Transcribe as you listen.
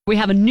We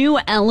have a new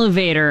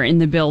elevator in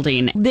the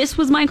building. This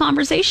was my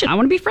conversation. I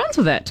want to be friends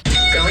with it.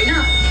 Going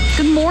up.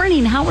 Good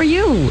morning. How are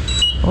you?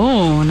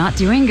 Oh, not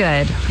doing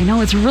good. I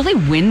know it's really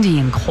windy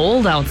and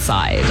cold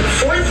outside.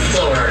 Fourth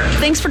floor.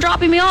 Thanks for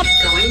dropping me off.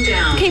 Going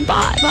down. Okay,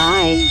 bye.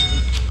 Bye.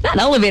 That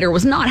elevator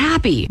was not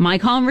happy. My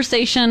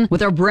conversation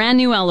with our brand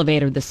new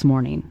elevator this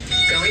morning.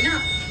 Going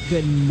up.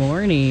 Good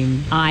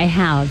morning. I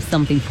have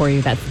something for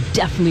you that's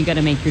definitely going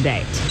to make your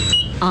day.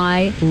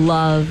 I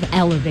love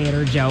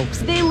elevator jokes.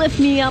 They lift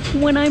me up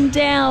when I'm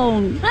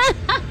down.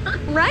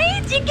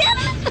 Right? You get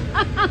it?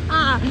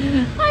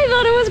 I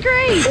thought it was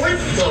great. Fourth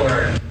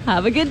floor.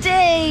 Have a good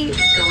day.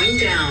 Going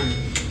down.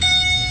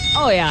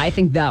 Oh, yeah, I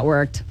think that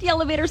worked. The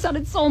elevator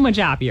sounded so much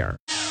happier.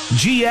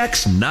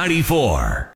 GX94.